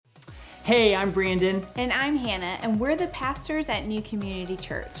Hey, I'm Brandon. And I'm Hannah, and we're the pastors at New Community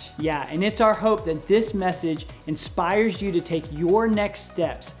Church. Yeah, and it's our hope that this message inspires you to take your next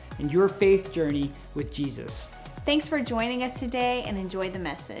steps in your faith journey with Jesus. Thanks for joining us today, and enjoy the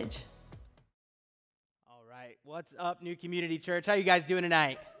message. All right, what's up, New Community Church? How you guys doing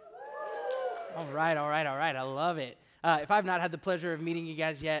tonight? All right. I love it. If I've not had the pleasure of meeting you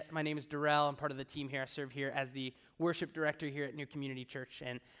guys yet, my name is Dorrall. I'm part of the team here. I serve here as the worship director here at New Community Church,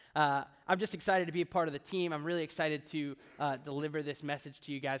 and I'm just excited to be a part of the team. I'm really excited to deliver this message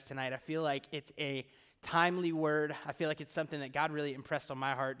to you guys tonight. I feel like it's a timely word. I feel like it's something that God really impressed on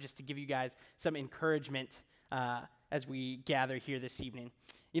my heart just to give you guys some encouragement as we gather here this evening.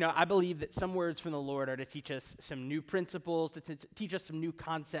 You know, I believe that some words from the Lord are to teach us some new principles, to teach us some new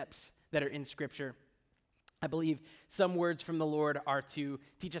concepts that are in Scripture. I believe some words from the Lord are to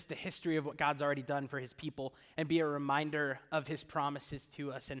teach us the history of what God's already done for his people and be a reminder of his promises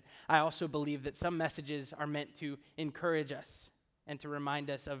to us. And I also believe that some messages are meant to encourage us and to remind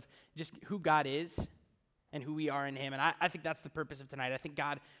us of just who God is and who we are in him. And I think that's the purpose of tonight. I think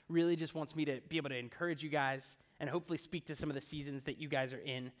God really just wants me to be able to encourage you guys and hopefully speak to some of the seasons that you guys are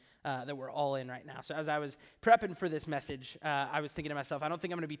in, that we're all in right now. So as I was prepping for this message, I was thinking to myself, I don't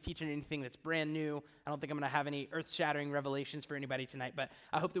think I'm going to be teaching anything that's brand new. I don't think I'm going to have any earth-shattering revelations for anybody tonight, but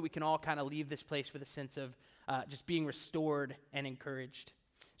I hope that we can all kind of leave this place with a sense of just being restored and encouraged.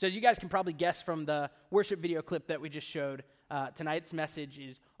 So as you guys can probably guess from the worship video clip that we just showed, tonight's message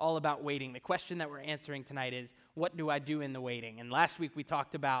is all about waiting. The question that we're answering tonight is, what do I do in the waiting? And last week we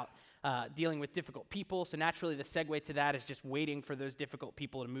talked about dealing with difficult people, so naturally the segue to that is just waiting for those difficult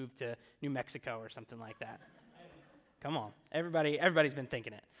people to move to New Mexico or something like that. Come on, everybody's been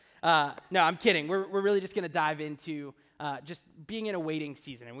thinking it. No, I'm kidding. We're really just going to dive into just being in a waiting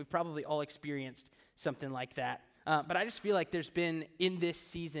season, and we've probably all experienced something like that. But I just feel like there's been in this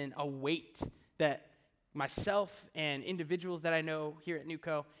season a weight that myself and individuals that I know here at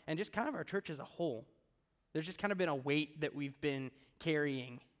NewCo and just kind of our church as a whole, there's just kind of been a weight that we've been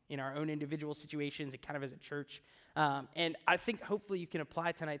carrying in our own individual situations and kind of as a church. And I think hopefully you can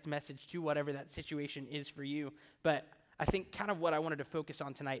apply tonight's message to whatever that situation is for you. But I think kind of what I wanted to focus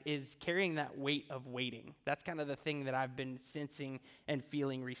on tonight is carrying that weight of waiting. That's kind of the thing that I've been sensing and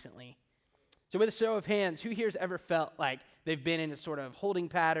feeling recently. So with a show of hands, who here's ever felt like they've been in a sort of holding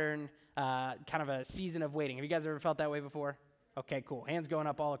pattern, kind of a season of waiting? Have you guys ever felt that way before? Okay, cool. Hands going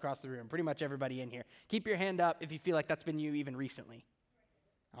up all across the room. Pretty much everybody in here. Keep your hand up if you feel like that's been you even recently.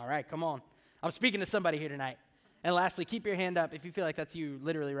 All right, come on. I'm speaking to somebody here tonight. And lastly, keep your hand up if you feel like that's you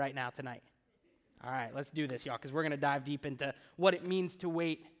literally right now tonight. All right, let's do this, y'all, because we're going to dive deep into what it means to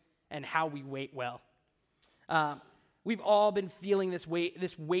wait and how we wait well. We've all been feeling this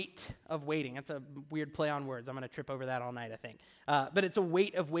weight of waiting. That's a weird play on words. I'm going to trip over that all night, I think. But it's a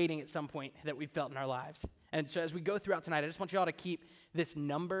weight of waiting at some point that we've felt in our lives. And so as we go throughout tonight, I just want you all to keep this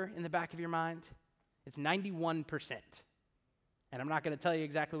number in the back of your mind. It's 91%. And I'm not going to tell you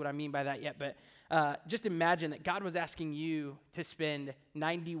exactly what I mean by that yet, but just imagine that God was asking you to spend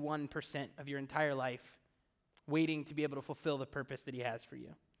 91% of your entire life waiting to be able to fulfill the purpose that he has for you.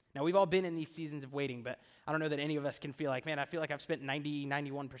 Now, we've all been in these seasons of waiting, but I don't know that any of us can feel like, man, I feel like I've spent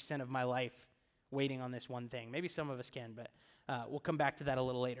 91% of my life waiting on this one thing. Maybe some of us can, but we'll come back to that a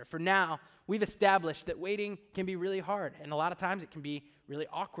little later. For now, we've established that waiting can be really hard, and a lot of times it can be really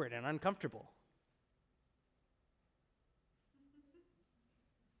awkward and uncomfortable.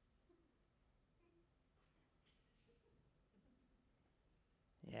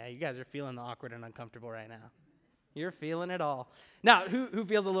 Yeah, you guys are feeling the awkward and uncomfortable right now. You're feeling it all. Now, who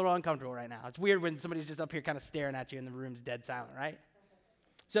feels a little uncomfortable right now? It's weird when somebody's just up here kind of staring at you and the room's dead silent, right?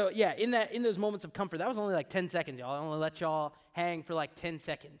 So yeah, in those moments of comfort, that was only like 10 seconds, y'all. I only let y'all hang for like 10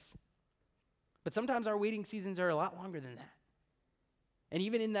 seconds. But sometimes our waiting seasons are a lot longer than that. And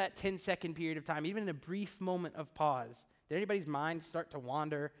even in that 10-second period of time, even in a brief moment of pause, did anybody's mind start to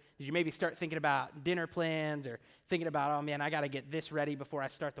wander? Did you maybe start thinking about dinner plans or thinking about, oh man, I got to get this ready before I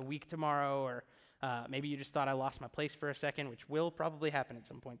start the week tomorrow? Or maybe you just thought I lost my place for a second, which will probably happen at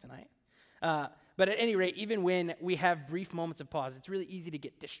some point tonight. But at any rate, even when we have brief moments of pause, it's really easy to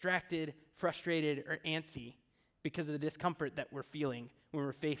get distracted, frustrated, or antsy because of the discomfort that we're feeling when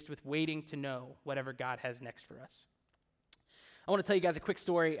we're faced with waiting to know whatever God has next for us. I want to tell you guys a quick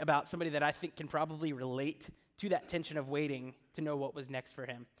story about somebody that I think can probably relate to that tension of waiting to know what was next for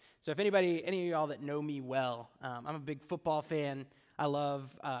him. So if any of y'all that know me well, I'm a big football fan. I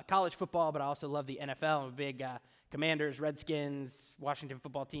love college football, but I also love the NFL. I'm a big Commanders, Redskins, Washington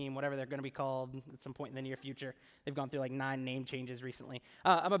football team, whatever they're going to be called at some point in the near future. They've gone through like 9 name changes recently.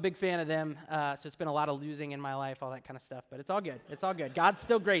 I'm a big fan of them, so it's been a lot of losing in my life, all that kind of stuff. But it's all good. It's all good. God's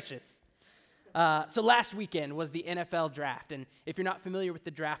still gracious. So last weekend was the NFL draft, and if you're not familiar with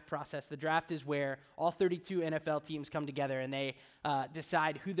the draft process, the draft is where all 32 NFL teams come together and they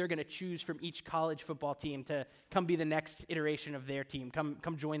decide who they're going to choose from each college football team to come be the next iteration of their team,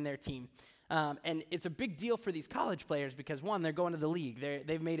 come join their team. And it's a big deal for these college players because, one, they're going to the league.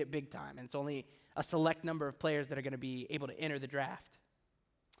 They've made it big time, and it's only a select number of players that are going to be able to enter the draft.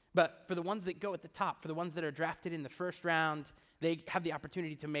 But for the ones that go at the top, for the ones that are drafted in the first round, they have the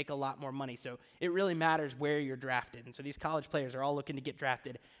opportunity to make a lot more money. So it really matters where you're drafted. And so these college players are all looking to get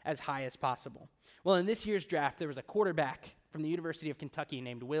drafted as high as possible. Well, in this year's draft, there was a quarterback from the University of Kentucky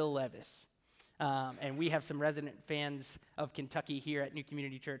named Will Levis. And we have some resident fans of Kentucky here at New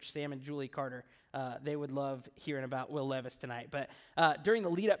Community Church, Sam and Julie Carter. They would love hearing about Will Levis tonight. But during the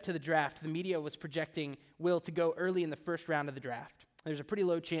lead up to the draft, the media was projecting Will to go early in the first round of the draft. There's a pretty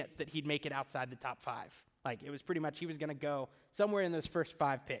low chance that he'd make it outside the top 5. Like, it was pretty much he was going to go somewhere in those first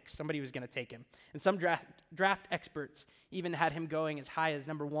 5 picks. Somebody was going to take him. And some draft experts even had him going as high as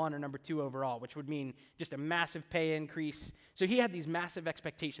number 1 or number 2 overall, which would mean just a massive pay increase. So he had these massive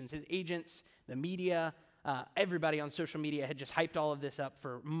expectations. His agents, the media, everybody on social media had just hyped all of this up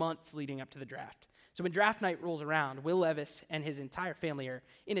for months leading up to the draft. So when draft night rolls around, Will Levis and his entire family are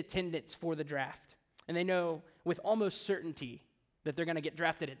in attendance for the draft. And they know with almost certainty that they're going to get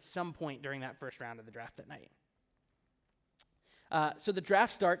drafted at some point during that first round of the draft that night. So the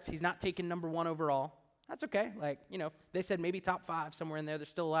draft starts. He's not taken number 1 overall. That's okay. Like, they said maybe top 5, somewhere in there. There's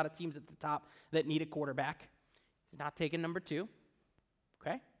still a lot of teams at the top that need a quarterback. He's not taking number 2.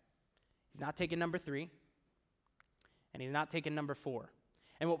 Okay? He's not taking number 3. And he's not taking number 4.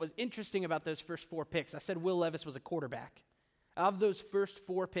 And what was interesting about those first 4 picks, I said Will Levis was a quarterback. Of those first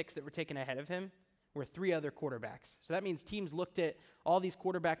 4 picks that were taken ahead of him, were 3 other quarterbacks. So that means teams looked at all these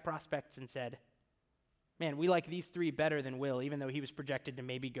quarterback prospects and said, man, we like these 3 better than Will, even though he was projected to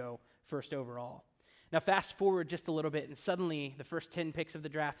maybe go first overall. Now fast forward just a little bit, and suddenly the first 10 picks of the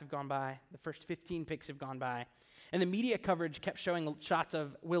draft have gone by, the first 15 picks have gone by, and the media coverage kept showing shots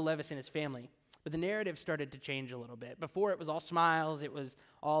of Will Levis and his family. But the narrative started to change a little bit. Before it was all smiles, it was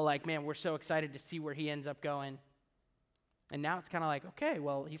all like, man, we're so excited to see where he ends up going. And now it's kind of like, okay,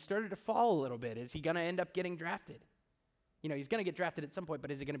 well, he started to fall a little bit. Is he going to end up getting drafted? He's going to get drafted at some point,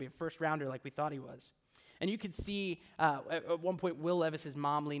 but is he going to be a first rounder like we thought he was? And you could see at one point Will Levis's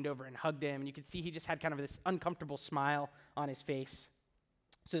mom leaned over and hugged him, and you could see he just had kind of this uncomfortable smile on his face.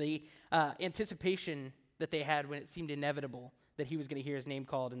 So the anticipation that they had when it seemed inevitable that he was going to hear his name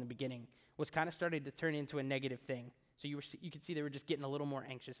called in the beginning was kind of starting to turn into a negative thing. So you could see they were just getting a little more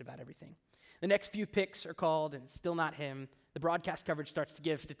anxious about everything. The next few picks are called, and it's still not him. The broadcast coverage starts to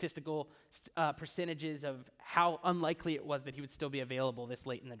give statistical percentages of how unlikely it was that he would still be available this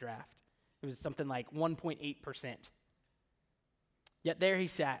late in the draft. It was something like 1.8%. Yet there he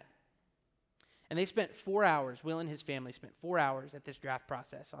sat. And they spent 4 hours, Will and his family spent 4 hours at this draft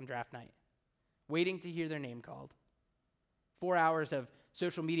process on draft night, waiting to hear their name called. 4 hours of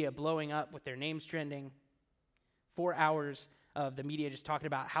social media blowing up with their names trending. 4 hours of the media just talking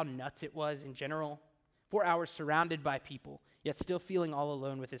about how nuts it was in general. 4 hours surrounded by people, yet still feeling all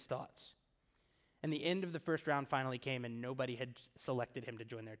alone with his thoughts. And the end of the first round finally came, and nobody had selected him to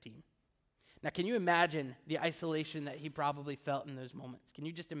join their team. Now, can you imagine the isolation that he probably felt in those moments? Can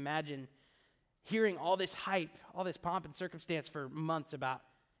you just imagine hearing all this hype, all this pomp and circumstance for months about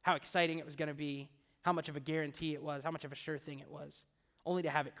how exciting it was going to be, how much of a guarantee it was, how much of a sure thing it was, only to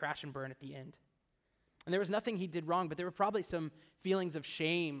have it crash and burn at the end? And there was nothing he did wrong, but there were probably some feelings of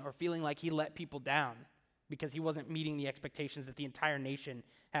shame or feeling like he let people down because he wasn't meeting the expectations that the entire nation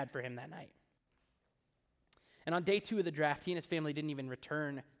had for him that night. And on day 2 of the draft, he and his family didn't even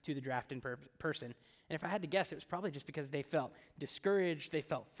return to the draft in person. And if I had to guess, it was probably just because they felt discouraged, they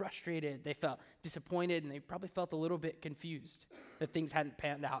felt frustrated, they felt disappointed, and they probably felt a little bit confused that things hadn't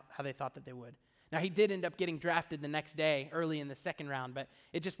panned out how they thought that they would. Now, he did end up getting drafted the next day, early in the second round, but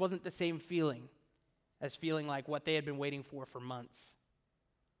it just wasn't the same feeling as feeling like what they had been waiting for months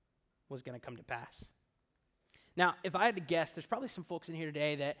was going to come to pass. Now, if I had to guess, there's probably some folks in here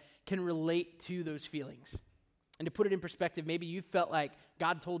today that can relate to those feelings. And to put it in perspective, maybe you felt like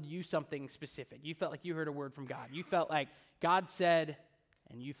God told you something specific. You felt like you heard a word from God. You felt like God said,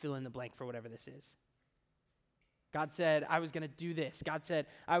 and you fill in the blank for whatever this is. God said, I was going to do this. God said,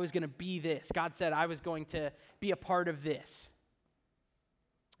 I was going to be this. God said, I was going to be a part of this.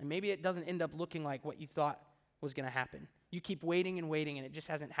 And maybe it doesn't end up looking like what you thought was going to happen. You keep waiting and waiting, and it just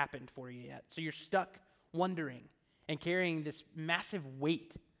hasn't happened for you yet. So you're stuck wondering and carrying this massive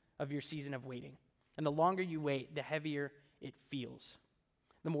weight of your season of waiting. And the longer you wait, the heavier it feels.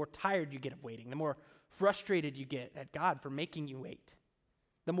 The more tired you get of waiting, the more frustrated you get at God for making you wait.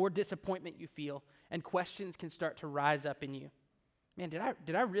 the more disappointment you feel, and questions can start to rise up in you. Man,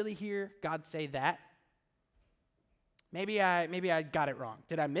 did I really hear God say that? Maybe I got it wrong.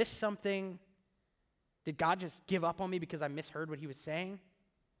 Did I miss something? Did God just give up on me because I misheard what he was saying?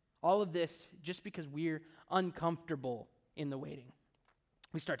 All of this just because we're uncomfortable in the waiting.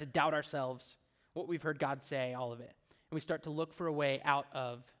 We start to doubt ourselves, what we've heard God say, all of it. And we start to look for a way out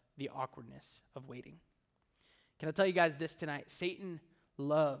of the awkwardness of waiting. Can I tell you guys this tonight? Satan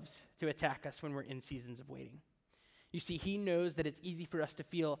loves to attack us when we're in seasons of waiting. You see, he knows that it's easy for us to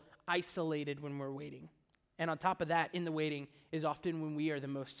feel isolated when we're waiting. And on top of that, in the waiting is often when we are the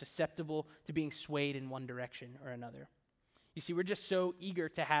most susceptible to being swayed in one direction or another. You see, we're just so eager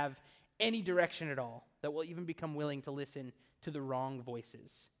to have any direction at all that we'll even become willing to listen to the wrong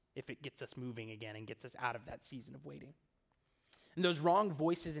voices if it gets us moving again and gets us out of that season of waiting. And those wrong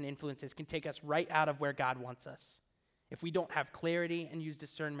voices and influences can take us right out of where God wants us if we don't have clarity and use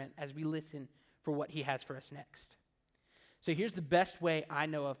discernment as we listen for what he has for us next. So here's the best way I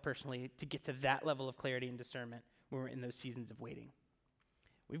know of personally to get to that level of clarity and discernment when we're in those seasons of waiting.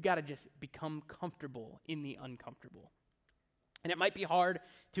 We've got to just become comfortable in the uncomfortable. And it might be hard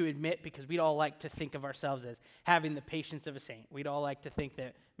to admit because we'd all like to think of ourselves as having the patience of a saint. We'd all like to think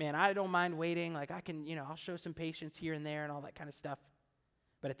that, man, I don't mind waiting. Like I can, I'll show some patience here and there and all that kind of stuff.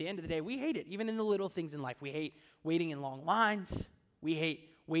 But at the end of the day, we hate it, even in the little things in life. We hate waiting in long lines. We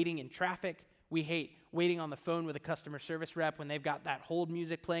hate waiting in traffic. We hate waiting on the phone with a customer service rep when they've got that hold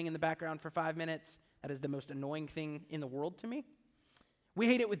music playing in the background for 5 minutes. That is the most annoying thing in the world to me. We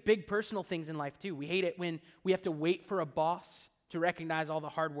hate it with big personal things in life too. We hate it when we have to wait for a boss to recognize all the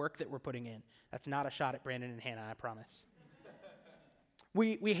hard work that we're putting in. That's not a shot at Brandon and Hannah, I promise.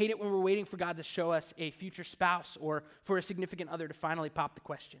 We hate it when we're waiting for God to show us a future spouse or for a significant other to finally pop the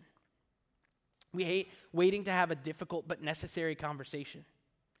question. We hate waiting to have a difficult but necessary conversation.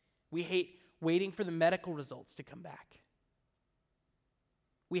 We hate waiting for the medical results to come back.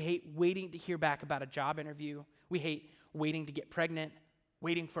 We hate waiting to hear back about a job interview. We hate waiting to get pregnant,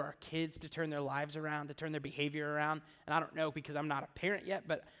 waiting for our kids to turn their lives around, to turn their behavior around. And I don't know because I'm not a parent yet,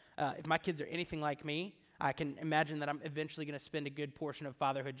 but if my kids are anything like me, I can imagine that I'm eventually going to spend a good portion of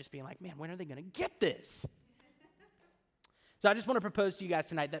fatherhood just being like, man, when are they going to get this? So I just want to propose to you guys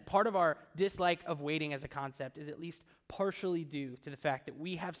tonight that part of our dislike of waiting as a concept is at least partially due to the fact that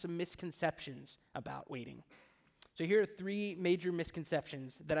we have some misconceptions about waiting. So here are 3 major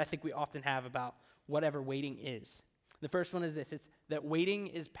misconceptions that I think we often have about whatever waiting is. The first one is this: it's that waiting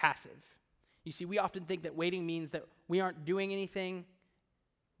is passive. You see, we often think that waiting means that we aren't doing anything,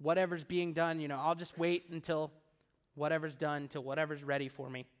 whatever's being done, I'll just wait until whatever's done, till whatever's ready for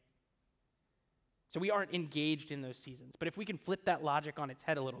me. So we aren't engaged in those seasons. But if we can flip that logic on its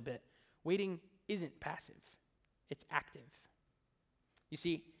head a little bit, waiting isn't passive, it's active. You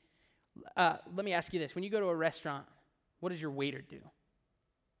see, let me ask you this. When you go to a restaurant, what does your waiter do?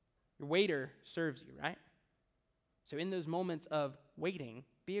 Your waiter serves you, right? So in those moments of waiting,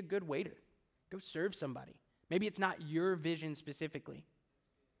 be a good waiter. Go serve somebody. Maybe it's not your vision specifically,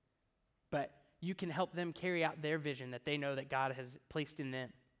 but you can help them carry out their vision that they know that God has placed in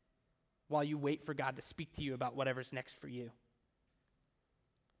them while you wait for God to speak to you about whatever's next for you.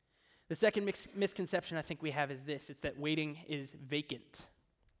 The second misconception I think we have is this: it's that waiting is vacant.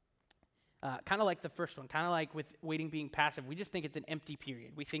 Kind of like the first one, kind of like with waiting being passive. We just think it's an empty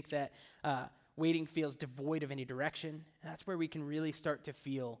period. We think that waiting feels devoid of any direction. And that's where we can really start to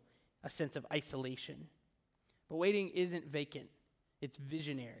feel a sense of isolation. But waiting isn't vacant. It's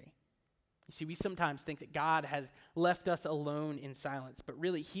visionary. You see, we sometimes think that God has left us alone in silence, but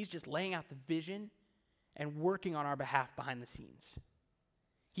really he's just laying out the vision and working on our behalf behind the scenes.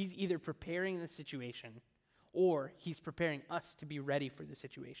 He's either preparing the situation or he's preparing us to be ready for the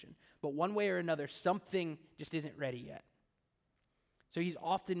situation. But one way or another, something just isn't ready yet. So he's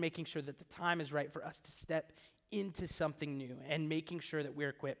often making sure that the time is right for us to step into something new and making sure that we're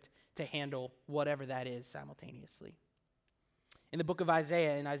equipped to handle whatever that is simultaneously. In the book of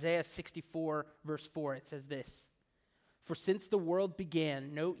Isaiah, in Isaiah 64, verse 4, it says this: "For since the world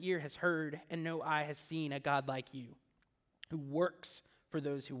began, no ear has heard and no eye has seen a God like you, who works for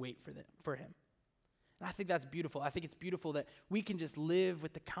those who wait for him." And I think that's beautiful. I think it's beautiful that we can just live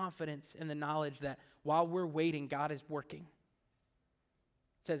with the confidence and the knowledge that while we're waiting, God is working.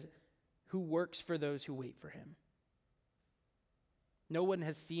 It says, who works for those who wait for him. No one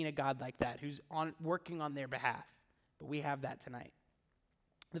has seen a God like that who's working on their behalf, but we have that tonight.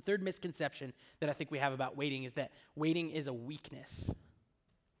 The third misconception that I think we have about waiting is that waiting is a weakness.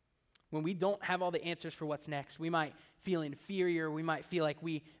 When we don't have all the answers for what's next, we might feel inferior, we might feel like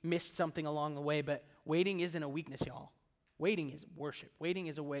we missed something along the way, but waiting isn't a weakness, y'all. Waiting is worship. Waiting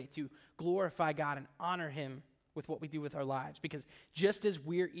is a way to glorify God and honor him with what we do with our lives. Because just as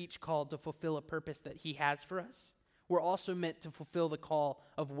we're each called to fulfill a purpose that he has for us, we're also meant to fulfill the call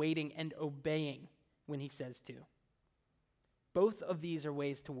of waiting and obeying when he says to. Both of these are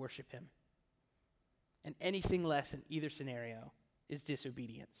ways to worship him. And anything less in either scenario is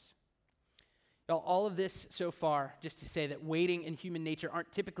disobedience. All of this so far, just to say that waiting and human nature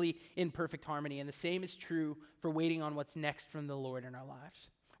aren't typically in perfect harmony, and the same is true for waiting on what's next from the Lord in our lives.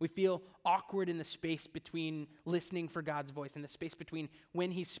 We feel awkward in the space between listening for God's voice and the space between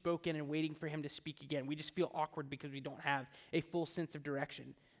when he's spoken and waiting for him to speak again. We just feel awkward because we don't have a full sense of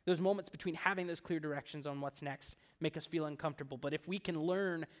direction. Those moments between having those clear directions on what's next make us feel uncomfortable. But if we can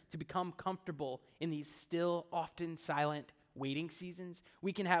learn to become comfortable in these still, often silent waiting seasons,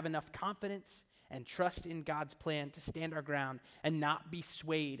 we can have enough confidence and trust in God's plan to stand our ground and not be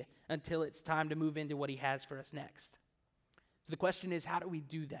swayed until it's time to move into what he has for us next. So the question is, how do we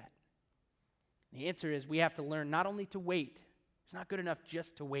do that? The answer is we have to learn not only to wait. It's not good enough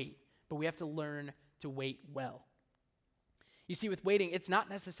just to wait, but we have to learn to wait well. You see, with waiting, it's not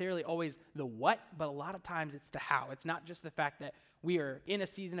necessarily always the what, but a lot of times it's the how. It's not just the fact that we are in a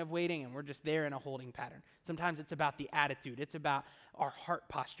season of waiting and we're just there in a holding pattern. Sometimes it's about the attitude. It's about our heart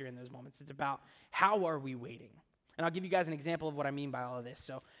posture in those moments. It's about how are we waiting? And I'll give you guys an example of what I mean by all of this.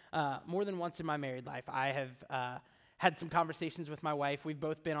 So more than once in my married life, I have had some conversations with my wife. We've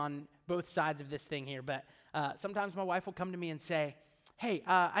both been on both sides of this thing here, but sometimes my wife will come to me and say, hey,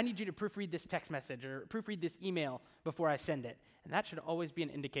 I need you to proofread this text message or proofread this email before I send it. And that should always be an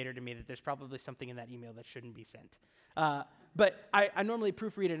indicator to me that there's probably something in that email that shouldn't be sent. But I normally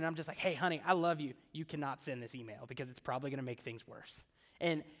proofread it and I'm just like, hey, honey, I love you. You cannot send this email because it's probably going to make things worse.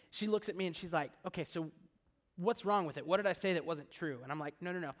 And she looks at me and she's like, okay, so what's wrong with it? What did I say that wasn't true? And I'm like,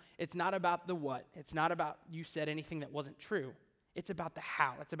 no. It's not about the what. It's not about you said anything that wasn't true. It's about the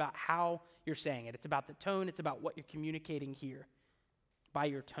how. It's about how you're saying it. It's about the tone. It's about what you're communicating here by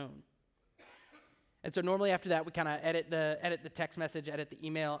your tone. And so normally after that, we kind of edit the text message, edit the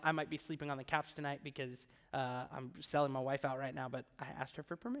email. I might be sleeping on the couch tonight because I'm selling my wife out right now, but I asked her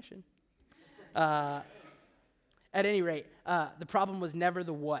for permission. At any rate, the problem was never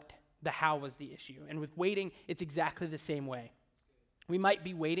the what. The how was the issue. And with waiting, it's exactly the same way. We might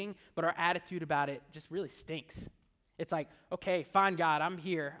be waiting, but our attitude about it just really stinks. It's like, okay, fine, God, I'm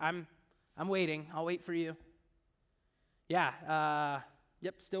here. I'm waiting. I'll wait for you. Yeah,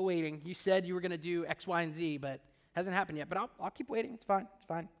 yep, still waiting. You said you were going to do X, Y, and Z, but it hasn't happened yet. But I'll keep waiting. It's fine.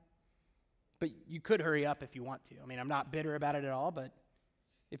 But you could hurry up if you want to. I mean, I'm not bitter about it at all, but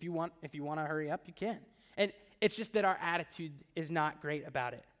if you want to hurry up, you can. And it's just that our attitude is not great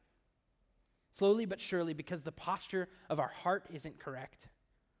about it. Slowly but surely, because the posture of our heart isn't correct,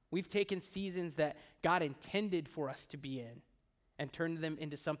 we've taken seasons that God intended for us to be in and turned them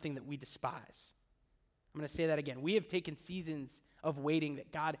into something that we despise. I'm going to say that again. We have taken seasons of waiting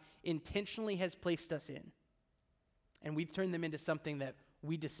that God intentionally has placed us in, and we've turned them into something that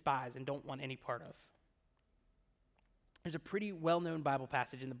we despise and don't want any part of. There's a pretty well-known Bible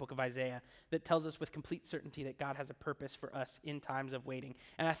passage in the book of Isaiah that tells us with complete certainty that God has a purpose for us in times of waiting.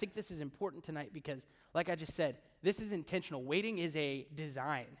 And I think this is important tonight because, like I just said, this is intentional. Waiting is a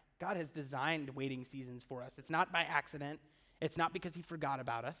design. God has designed waiting seasons for us. It's not by accident. It's not because he forgot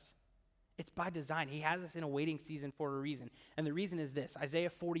about us. It's by design. He has us in a waiting season for a reason. And the reason is this.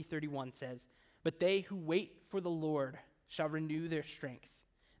 Isaiah 40:31 says, "But they who wait for the Lord shall renew their strength.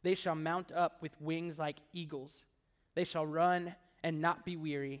 They shall mount up with wings like eagles. They shall run and not be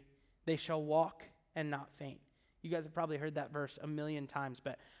weary. They shall walk and not faint." You guys have probably heard that verse a million times,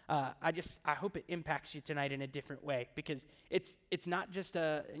 but I hope it impacts you tonight in a different way because it's not just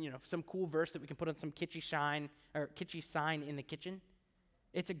some cool verse that we can put on some kitschy sign in the kitchen.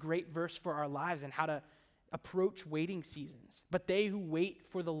 It's a great verse for our lives and how to approach waiting seasons. But they who wait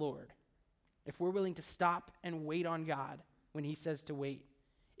for the Lord, if we're willing to stop and wait on God when he says to wait,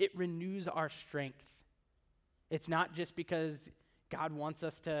 it renews our strength. It's not just because God wants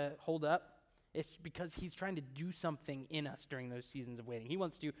us to hold up. It's because he's trying to do something in us during those seasons of waiting. He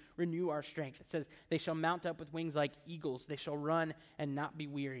wants to renew our strength. It says, they shall mount up with wings like eagles. They shall run and not be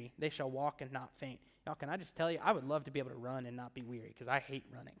weary. They shall walk and not faint. Y'all, can I just tell you, I would love to be able to run and not be weary because I hate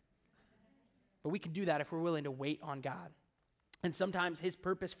running. But we can do that if we're willing to wait on God. And sometimes his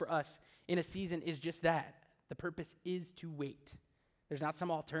purpose for us in a season is just that. The purpose is to wait. There's not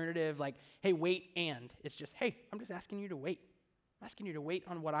some alternative like, hey, wait and. It's just, hey, I'm just asking you to wait. I'm asking you to wait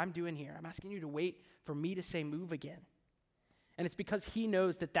on what I'm doing here. I'm asking you to wait for me to say move again. And it's because he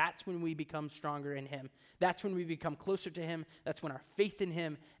knows that that's when we become stronger in him. That's when we become closer to him. That's when our faith in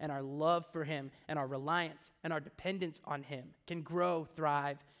him and our love for him and our reliance and our dependence on him can grow,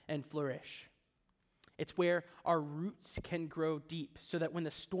 thrive, and flourish. It's where our roots can grow deep so that when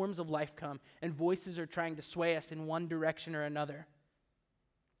the storms of life come and voices are trying to sway us in one direction or another,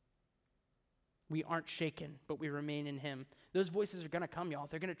 we aren't shaken, but we remain in him. Those voices are going to come, y'all.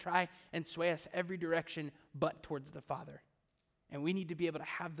 They're going to try and sway us every direction but towards the Father. And we need to be able to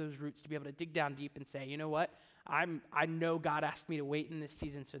have those roots, to be able to dig down deep and say, you know what? I know God asked me to wait in this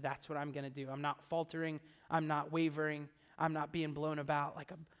season, so that's what I'm going to do. I'm not faltering. I'm not wavering. I'm not being blown about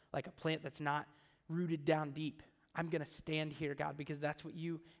like a plant that's not rooted down deep. I'm going to stand here, God, because that's what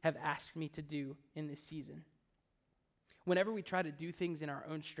you have asked me to do in this season. Whenever we try to do things in our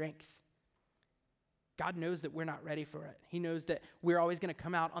own strength, God knows that we're not ready for it. He knows that we're always going to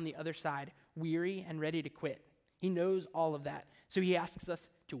come out on the other side weary and ready to quit. He knows all of that. So he asks us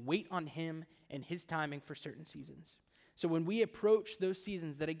to wait on him and his timing for certain seasons. So when we approach those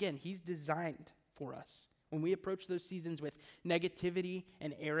seasons that, again, he's designed for us, when we approach those seasons with negativity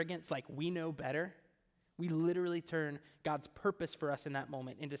and arrogance like we know better, we literally turn God's purpose for us in that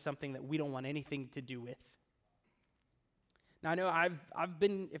moment into something that we don't want anything to do with. Now, I know I've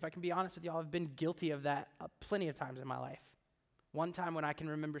been, if I can be honest with y'all, I've been guilty of that plenty of times in my life. One time when I can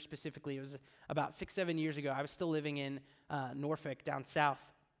remember specifically, it was about 6-7 years ago. I was still living in Norfolk down south.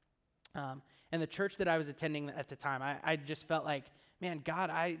 And the church that I was attending at the time, I just felt like, man, God,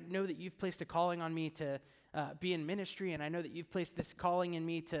 I know that you've placed a calling on me to be in ministry, and I know that you've placed this calling in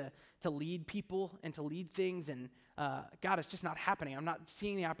me to lead people and to lead things, and God, it's just not happening. I'm not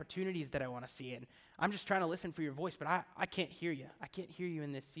seeing the opportunities that I want to see, and I'm just trying to listen for your voice, but I can't hear you. I can't hear you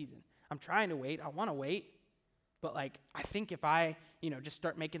in this season. I'm trying to wait. I want to wait, but I think if I, just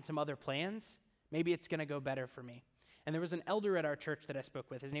start making some other plans, maybe it's going to go better for me. And there was an elder at our church that I spoke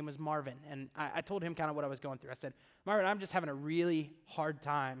with. His name was Marvin, and I told him kind of what I was going through. I said, Marvin, I'm just having a really hard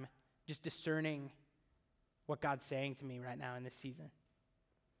time just discerning what God's saying to me right now in this season.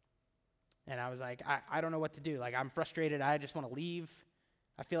 And I was like, I don't know what to do. I'm frustrated. I just want to leave.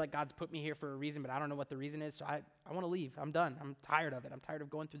 I feel like God's put me here for a reason, but I don't know what the reason is, so I want to leave. I'm done. I'm tired of it. I'm tired of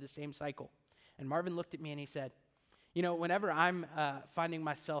going through the same cycle. And Marvin looked at me and he said, whenever I'm finding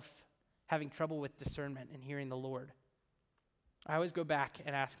myself having trouble with discernment and hearing the Lord, I always go back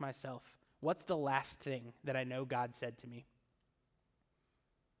and ask myself, what's the last thing that I know God said to me?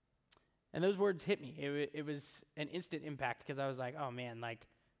 And those words hit me. It was an instant impact because I was like, oh man,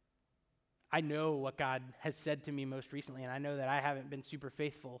 I know what God has said to me most recently, and I know that I haven't been super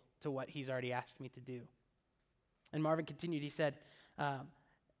faithful to what he's already asked me to do. And Marvin continued, he said,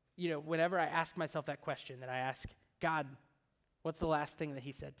 whenever I ask myself that question, that I ask, God, what's the last thing that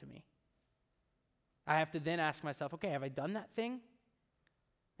he said to me? I have to then ask myself, okay, have I done that thing?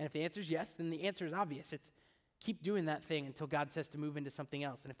 And if the answer is yes, then the answer is obvious. It's keep doing that thing until God says to move into something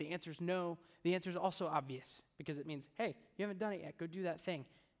else. And if the answer is no, the answer is also obvious because it means, hey, you haven't done it yet. Go do that thing.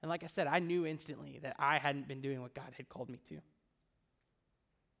 And like I said, I knew instantly that I hadn't been doing what God had called me to.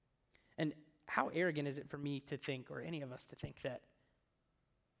 And how arrogant is it for me to think, or any of us to think, that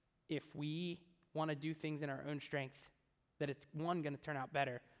if we want to do things in our own strength, that it's, one, going to turn out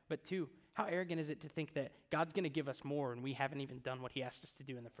better, but two, how arrogant is it to think that God's going to give us more and we haven't even done what he asked us to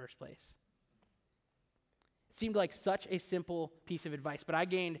do in the first place? It seemed like such a simple piece of advice, but I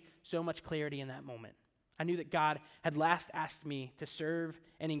gained so much clarity in that moment. I knew that God had last asked me to serve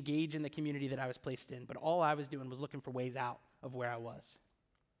and engage in the community that I was placed in, but all I was doing was looking for ways out of where I was.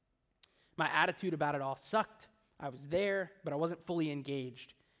 My attitude about it all sucked. I was there, but I wasn't fully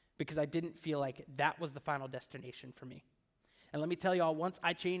engaged because I didn't feel like that was the final destination for me. And let me tell y'all, once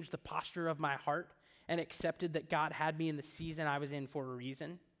I changed the posture of my heart and accepted that God had me in the season I was in for a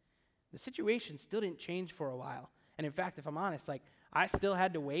reason, the situation still didn't change for a while. And in fact, if I'm honest, I still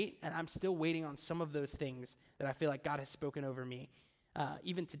had to wait, and I'm still waiting on some of those things that I feel like God has spoken over me,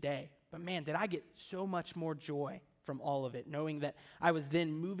 even today. But man, did I get so much more joy from all of it, knowing that I was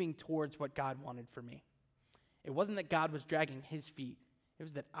then moving towards what God wanted for me. It wasn't that God was dragging his feet. It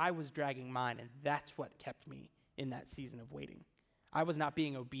was that I was dragging mine, and that's what kept me in that season of waiting. I was not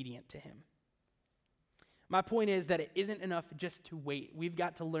being obedient to him. My point is that it isn't enough just to wait. We've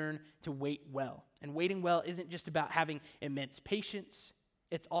got to learn to wait well. And waiting well isn't just about having immense patience.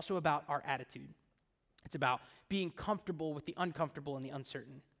 It's also about our attitude. It's about being comfortable with the uncomfortable and the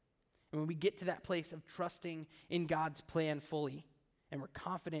uncertain. And when we get to that place of trusting in God's plan fully, and we're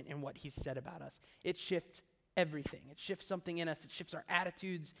confident in what he's said about us, it shifts everything. It shifts something in us. It shifts our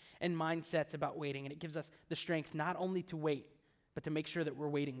attitudes and mindsets about waiting. And it gives us the strength not only to wait, but to make sure that we're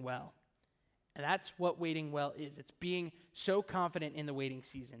waiting well. And that's what waiting well is. It's being so confident in the waiting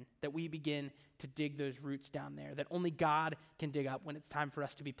season that we begin to dig those roots down there that only God can dig up when it's time for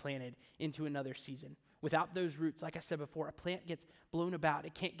us to be planted into another season. Without those roots, like I said before, a plant gets blown about.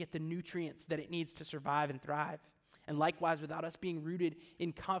 It can't get the nutrients that it needs to survive and thrive. And likewise, without us being rooted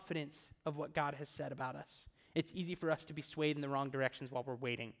in confidence of what God has said about us, it's easy for us to be swayed in the wrong directions while we're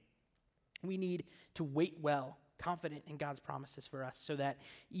waiting. We need to wait well, confident in God's promises for us, so that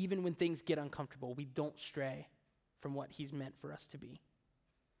even when things get uncomfortable, we don't stray from what he's meant for us to be.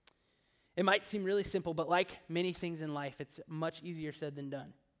 It might seem really simple, but like many things in life, it's much easier said than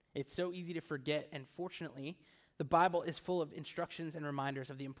done. It's so easy to forget, and fortunately, the Bible is full of instructions and reminders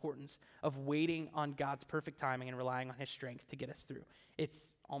of the importance of waiting on God's perfect timing and relying on his strength to get us through.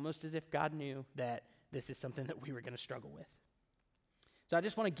 It's almost as if God knew that this is something that we were going to struggle with. So I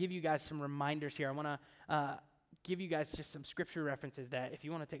just want to give you guys some reminders here. I want to give you guys just some scripture references that if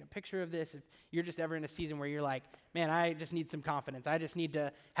you want to take a picture of this, if you're just ever in a season where you're like, man, I just need some confidence. I just need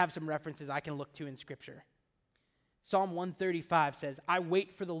to have some references I can look to in scripture. Psalm 135 says, I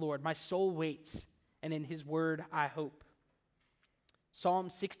wait for the Lord. My soul waits, and in his word I hope. Psalm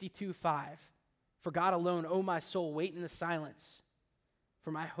 62:5, for God alone, O my soul, wait in the silence,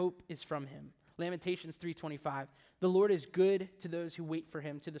 for my hope is from him. Lamentations 3:25, the Lord is good to those who wait for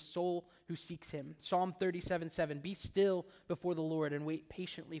him, to the soul who seeks him. Psalm 37:7, be still before the Lord and wait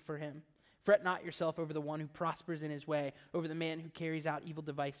patiently for him. Fret not yourself over the one who prospers in his way, over the man who carries out evil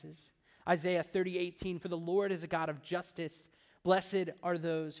devices. Isaiah 30:18, for the Lord is a God of justice. Blessed are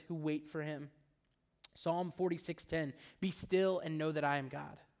those who wait for him. Psalm 46:10, be still and know that I am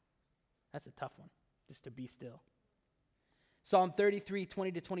God. That's a tough one, just to be still. Psalm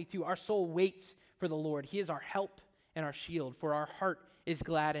 33:20-22, our soul waits for the Lord. He is our help and our shield, for our heart is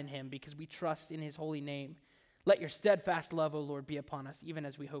glad in him because we trust in his holy name. Let your steadfast love, O Lord, be upon us, even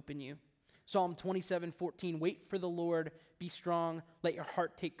as we hope in you. Psalm 27:14, wait for the Lord, be strong, let your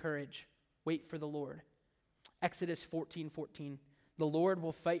heart take courage. Wait for the Lord. Exodus 14:14, the Lord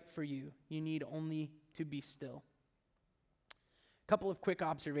will fight for you. You need only to be still. A couple of quick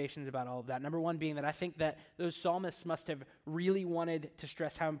observations about all of that. Number one being that I think that those psalmists must have really wanted to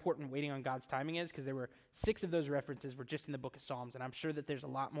stress how important waiting on God's timing is, because there were 6 of those references were just in the book of Psalms, and I'm sure that there's a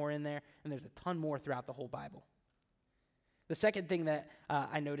lot more in there, and there's a ton more throughout the whole Bible. The second thing that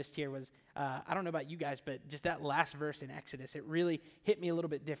I noticed here was, I don't know about you guys, but just that last verse in Exodus, it really hit me a little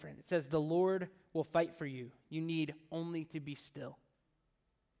bit different. It says, the Lord will fight for you. You need only to be still.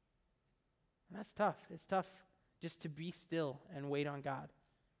 And that's tough. It's tough just to be still and wait on God.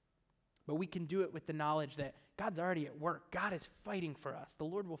 But we can do it with the knowledge that God's already at work. God is fighting for us. The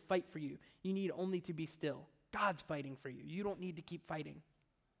Lord will fight for you. You need only to be still. God's fighting for you. You don't need to keep fighting.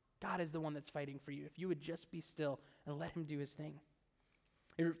 God is the one that's fighting for you. If you would just be still and let him do his thing.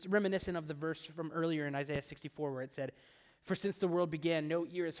 It's reminiscent of the verse from earlier in Isaiah 64 where it said, for since the world began, no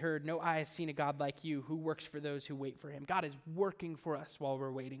ear has heard, no eye has seen a God like you who works for those who wait for him. God is working for us while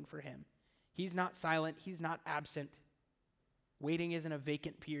we're waiting for him. He's not silent. He's not absent. Waiting isn't a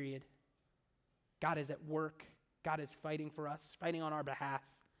vacant period. God is at work. God is fighting for us, fighting on our behalf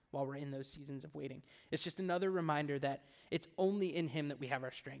while we're in those seasons of waiting. It's just another reminder that it's only in him that we have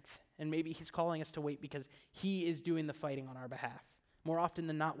our strength. And maybe he's calling us to wait because he is doing the fighting on our behalf. More often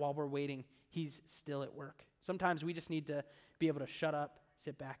than not, while we're waiting, he's still at work. Sometimes we just need to be able to shut up,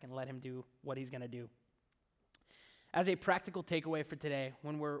 sit back, and let him do what he's going to do. As a practical takeaway for today,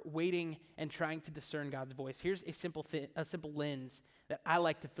 when we're waiting and trying to discern God's voice, here's a simple lens that I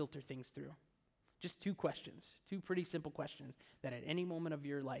like to filter things through. Just 2 questions, 2 pretty simple questions that at any moment of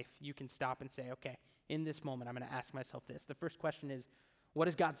your life, you can stop and say, okay, in this moment, I'm going to ask myself this. The first question is, what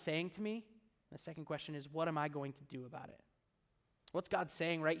is God saying to me? The second question is, what am I going to do about it? What's God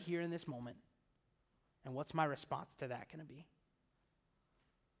saying right here in this moment? And what's my response to that going to be?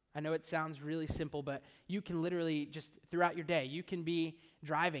 I know it sounds really simple, but you can literally just throughout your day, you can be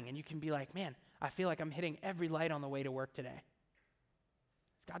driving and you can be like, man, I feel like I'm hitting every light on the way to work today.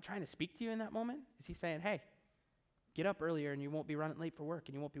 Is God trying to speak to you in that moment? Is he saying, hey, get up earlier and you won't be running late for work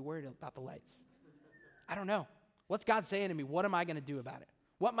and you won't be worried about the lights? I don't know. What's God saying to me? What am I going to do about it?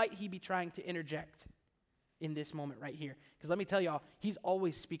 What might he be trying to interject in this moment right here? Because let me tell y'all, he's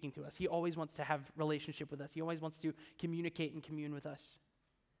always speaking to us. He always wants to have relationship with us. He always wants to communicate and commune with us.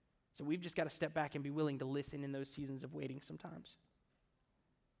 So we've just got to step back and be willing to listen in those seasons of waiting sometimes.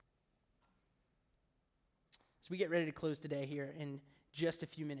 As we get ready to close today here in just a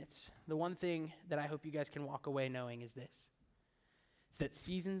few minutes, the one thing that I hope you guys can walk away knowing is this. It's that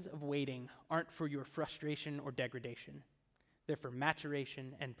seasons of waiting aren't for your frustration or degradation. They're for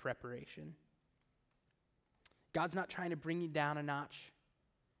maturation and preparation. God's not trying to bring you down a notch.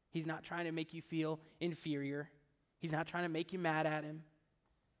 He's not trying to make you feel inferior. He's not trying to make you mad at him.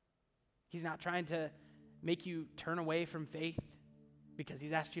 He's not trying to make you turn away from faith because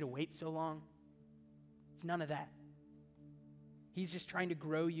he's asked you to wait so long. It's none of that. He's just trying to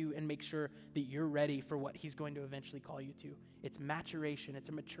grow you and make sure that you're ready for what he's going to eventually call you to. It's maturation. It's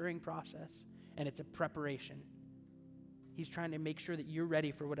a maturing process, and it's a preparation. He's trying to make sure that you're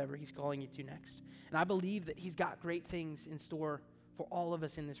ready for whatever he's calling you to next. And I believe that he's got great things in store for all of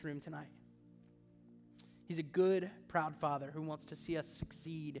us in this room tonight. He's a good, proud father who wants to see us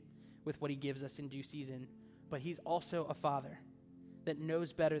succeed with what he gives us in due season. But he's also a father that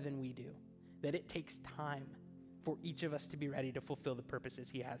knows better than we do, that it takes time for each of us to be ready to fulfill the purposes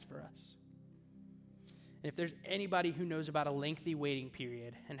he has for us. And if there's anybody who knows about a lengthy waiting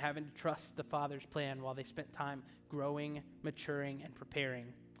period and having to trust the Father's plan while they spent time growing, maturing, and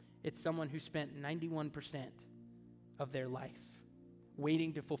preparing, it's someone who spent 91% of their life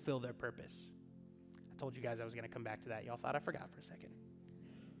waiting to fulfill their purpose. I told you guys I was going to come back to that. Y'all thought I forgot for a second.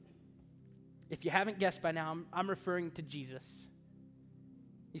 If you haven't guessed by now, I'm referring to Jesus.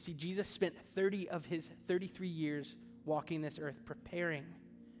 You see, Jesus spent 30 of his 33 years walking this earth, preparing,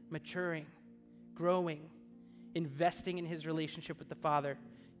 maturing, growing, investing in his relationship with the Father,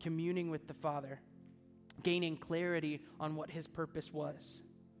 communing with the Father, gaining clarity on what his purpose was.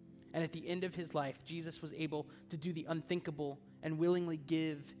 And at the end of his life, Jesus was able to do the unthinkable and willingly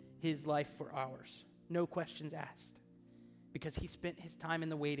give his life for ours. No questions asked. Because he spent his time in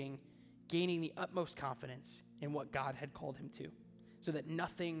the waiting, gaining the utmost confidence in what God had called him to, so that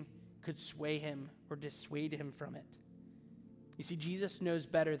nothing could sway him or dissuade him from it. You see, Jesus knows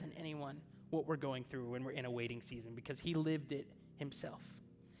better than anyone what we're going through when we're in a waiting season because he lived it himself.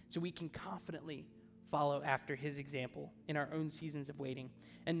 So we can confidently follow after his example in our own seasons of waiting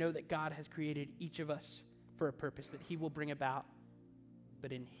and know that God has created each of us for a purpose that he will bring about,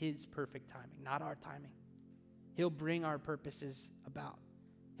 but in his perfect timing, not our timing. He'll bring our purposes about.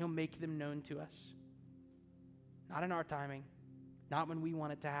 He'll make them known to us. Not in our timing, not when we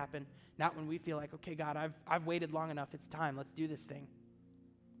want it to happen, not when we feel like, okay, God, I've waited long enough. It's time. Let's do this thing.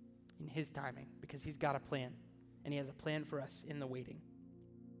 In his timing, because he's got a plan, and he has a plan for us in the waiting.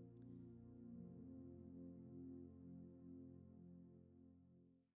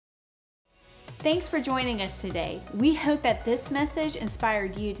 Thanks for joining us today. We hope that this message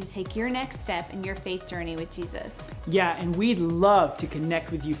inspired you to take your next step in your faith journey with Jesus. Yeah, and we'd love to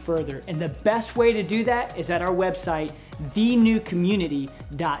connect with you further. And the best way to do that is at our website,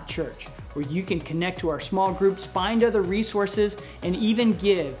 thenewcommunity.church, where you can connect to our small groups, find other resources, and even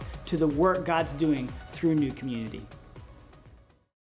give to the work God's doing through New Community.